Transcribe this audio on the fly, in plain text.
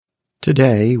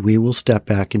Today, we will step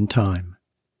back in time.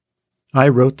 I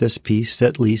wrote this piece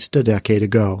at least a decade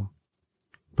ago,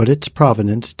 but its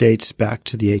provenance dates back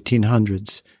to the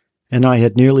 1800s, and I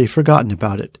had nearly forgotten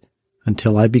about it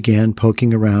until I began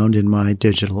poking around in my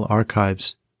digital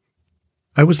archives.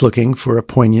 I was looking for a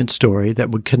poignant story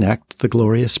that would connect the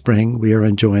glorious spring we are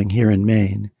enjoying here in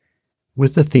Maine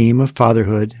with the theme of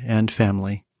fatherhood and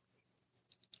family.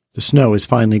 The snow is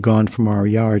finally gone from our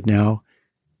yard now,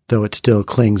 though it still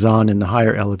clings on in the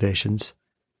higher elevations.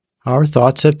 Our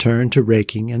thoughts have turned to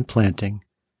raking and planting.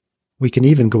 We can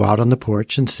even go out on the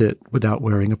porch and sit without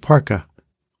wearing a parka.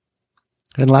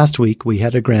 And last week we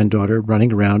had a granddaughter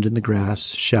running around in the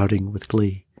grass, shouting with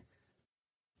glee.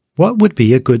 What would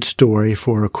be a good story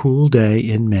for a cool day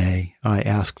in May, I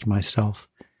asked myself.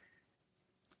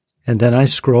 And then I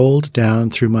scrolled down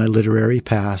through my literary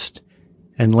past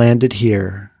and landed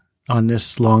here on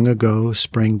this long-ago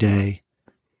spring day,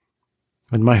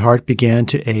 when my heart began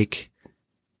to ache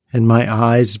and my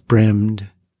eyes brimmed,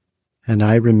 and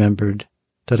I remembered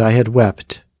that I had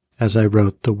wept as I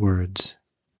wrote the words.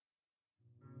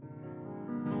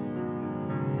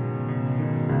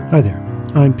 Hi there,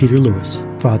 I'm Peter Lewis,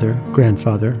 father,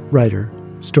 grandfather, writer,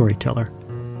 storyteller.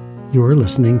 You're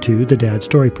listening to The Dad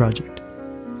Story Project,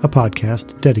 a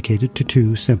podcast dedicated to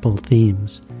two simple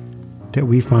themes: that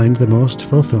we find the most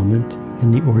fulfillment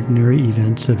in the ordinary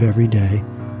events of every day,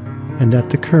 and that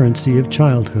the currency of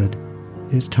childhood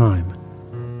is time.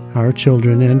 Our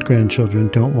children and grandchildren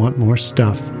don't want more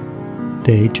stuff.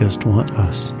 They just want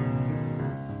us.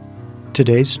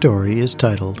 Today's story is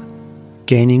titled,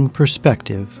 Gaining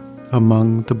Perspective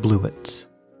Among the Bluets.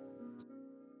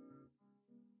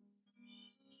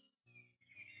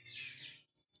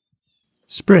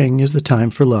 Spring is the time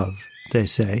for love, they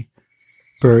say.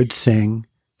 Birds sing,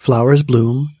 flowers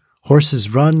bloom, horses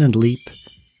run and leap,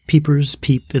 peepers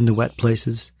peep in the wet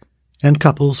places, and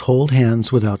couples hold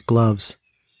hands without gloves.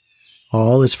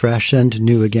 All is fresh and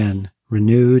new again,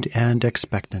 renewed and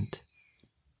expectant.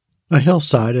 A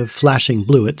hillside of flashing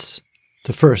bluets,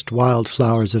 the first wild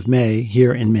flowers of May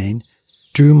here in Maine,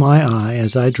 drew my eye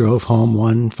as I drove home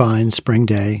one fine spring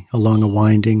day along a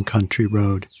winding country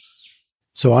road.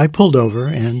 So I pulled over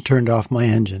and turned off my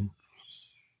engine.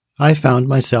 I found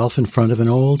myself in front of an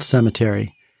old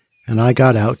cemetery, and I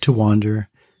got out to wander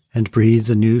and breathe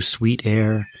the new sweet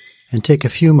air and take a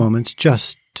few moments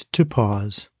just to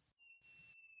pause.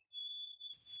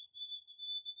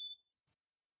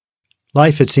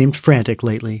 Life had seemed frantic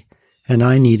lately, and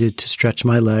I needed to stretch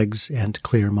my legs and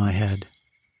clear my head.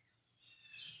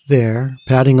 There,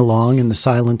 padding along in the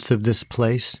silence of this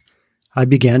place, I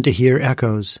began to hear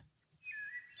echoes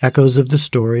of the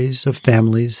stories of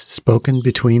families spoken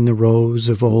between the rows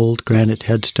of old granite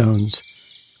headstones.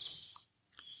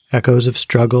 Echoes of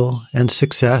struggle and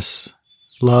success,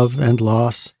 love and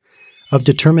loss, of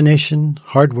determination,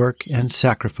 hard work, and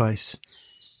sacrifice.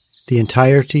 The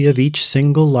entirety of each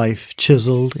single life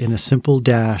chiseled in a simple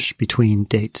dash between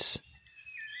dates.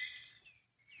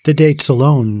 The dates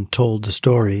alone told the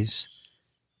stories.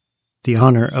 The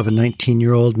honor of a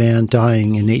 19-year-old man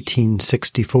dying in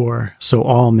 1864 so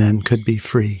all men could be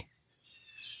free.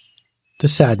 The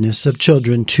sadness of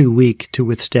children too weak to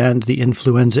withstand the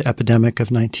influenza epidemic of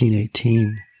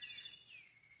 1918.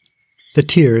 The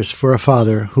tears for a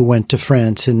father who went to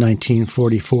France in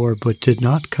 1944 but did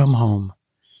not come home.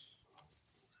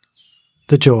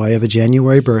 The joy of a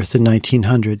January birth in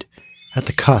 1900 at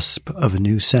the cusp of a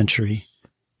new century,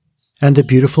 and the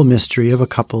beautiful mystery of a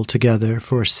couple together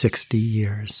for 60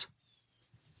 years.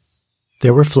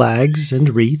 There were flags and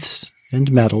wreaths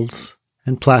and medals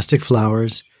and plastic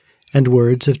flowers and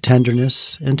words of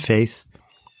tenderness and faith,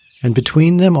 and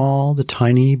between them all the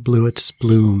tiny bluets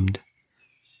bloomed.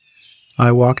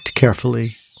 I walked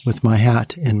carefully with my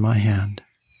hat in my hand.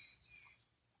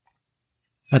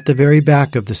 At the very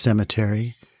back of the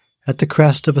cemetery, at the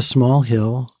crest of a small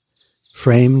hill,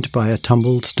 framed by a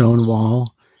tumbled stone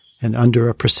wall and under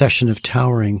a procession of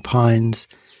towering pines,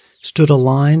 stood a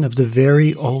line of the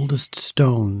very oldest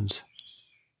stones.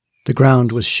 The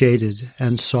ground was shaded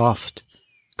and soft,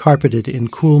 carpeted in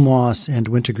cool moss and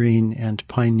wintergreen and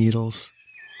pine needles.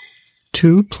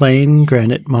 Two plain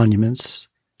granite monuments,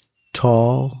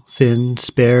 tall, thin,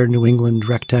 spare New England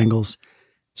rectangles,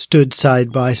 stood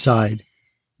side by side,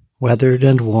 weathered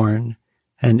and worn,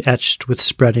 and etched with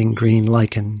spreading green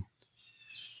lichen.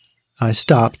 I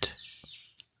stopped,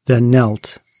 then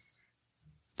knelt,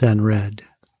 then read.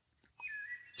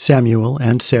 Samuel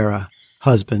and Sarah,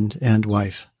 husband and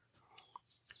wife.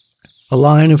 A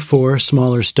line of 4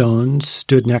 smaller stones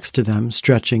stood next to them,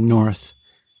 stretching north,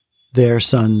 their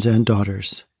sons and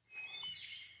daughters.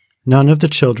 None of the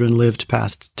children lived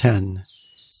past 10.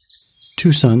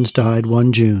 2 sons died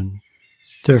one June,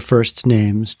 their first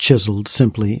names chiseled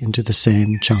simply into the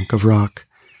same chunk of rock,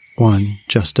 one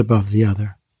just above the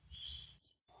other.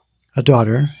 A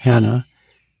daughter, Hannah,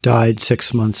 died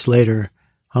 6 months later,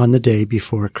 on the day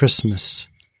before Christmas.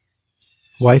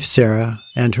 Wife Sarah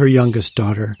and her youngest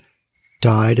daughter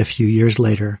died a few years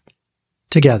later,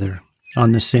 together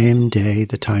on the same day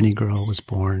the tiny girl was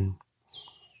born.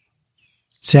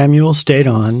 Samuel stayed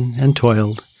on and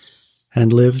toiled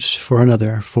and lived for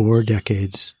another 4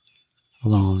 decades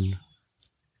alone.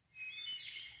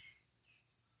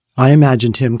 I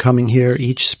imagined him coming here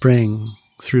each spring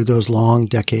through those long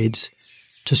decades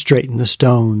to straighten the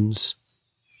stones,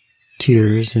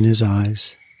 tears in his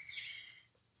eyes.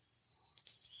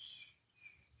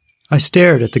 I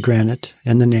stared at the granite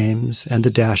and the names and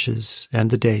the dashes and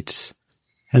the dates,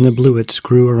 and the bluets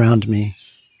grew around me,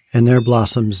 and their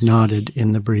blossoms nodded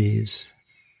in the breeze.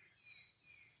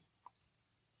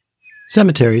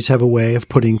 Cemeteries have a way of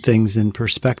putting things in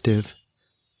perspective.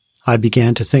 I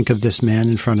began to think of this man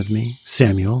in front of me,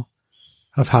 Samuel,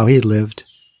 of how he lived,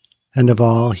 and of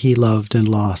all he loved and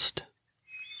lost.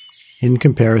 In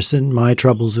comparison, my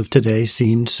troubles of today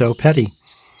seemed so petty.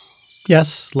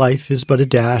 Yes, life is but a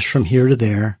dash from here to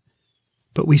there,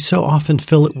 but we so often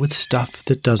fill it with stuff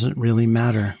that doesn't really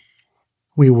matter.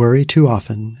 We worry too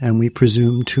often, and we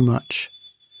presume too much.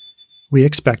 We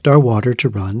expect our water to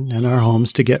run and our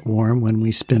homes to get warm when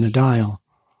we spin a dial.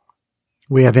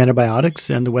 We have antibiotics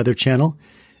and the Weather Channel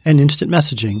and instant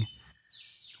messaging.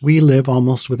 We live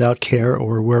almost without care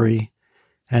or worry,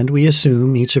 and we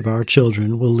assume each of our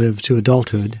children will live to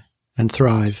adulthood and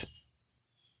thrive.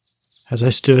 As I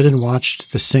stood and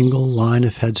watched the single line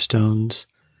of headstones,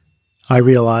 I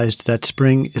realized that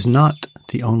spring is not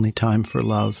the only time for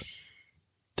love,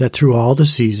 that through all the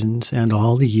seasons and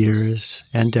all the years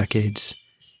and decades,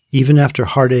 even after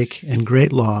heartache and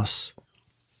great loss,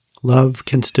 love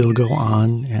can still go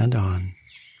on and on.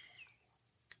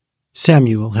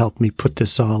 Samuel helped me put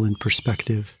this all in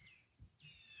perspective.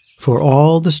 For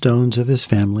all the stones of his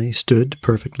family stood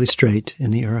perfectly straight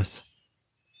in the earth,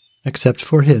 except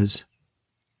for his,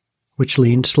 which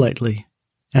leaned slightly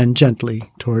and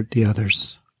gently toward the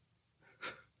others.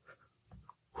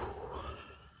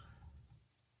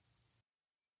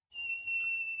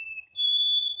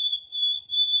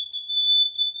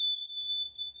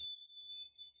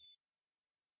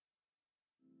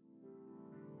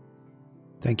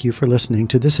 Thank you for listening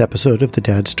to this episode of the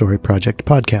Dad Story Project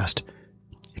podcast.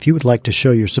 If you would like to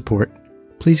show your support,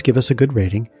 please give us a good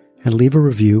rating and leave a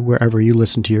review wherever you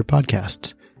listen to your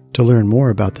podcasts. To learn more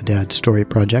about the Dad Story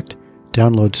Project,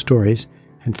 download stories,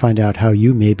 and find out how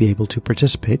you may be able to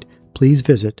participate, please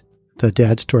visit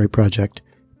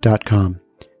thedadstoryproject.com.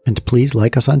 And please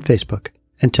like us on Facebook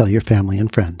and tell your family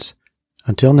and friends.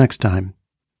 Until next time,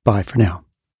 bye for now.